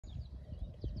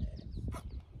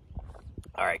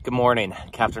All right, good morning.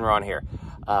 Captain Ron here.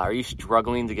 Are you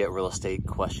struggling to get real estate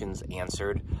questions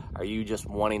answered? Are you just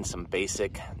wanting some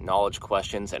basic knowledge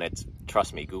questions? And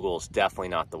trust me, Google is definitely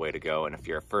not the way to go. And if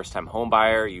you're a first-time home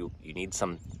buyer, you need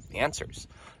some answers.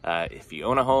 If you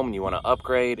own a home and you want to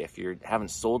upgrade, if you haven't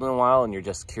sold in a while and you're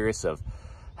just curious of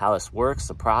how this works,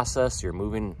 the process, you're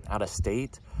moving out of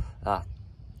state,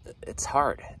 it's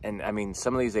hard. And I mean,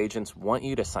 some of these agents want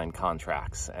you to sign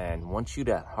contracts and want you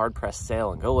to hard press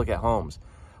sale and go look at homes,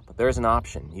 but there's an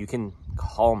option. You can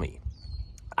call me.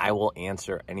 I will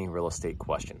answer any real estate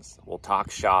questions. We'll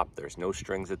talk shop. There's no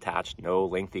strings attached, no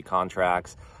lengthy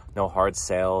contracts, no hard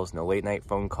sales, no late night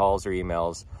phone calls or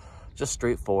emails, just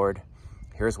straightforward.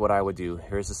 Here's what I would do.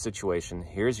 Here's the situation.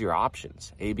 Here's your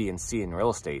options, A, B, and C in real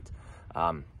estate.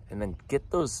 And then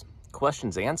get those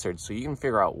questions answered so you can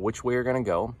figure out which way you're going to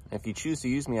go. If you choose to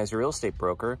use me as your real estate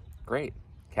broker, great.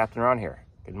 Captain Ron here.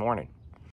 Good morning.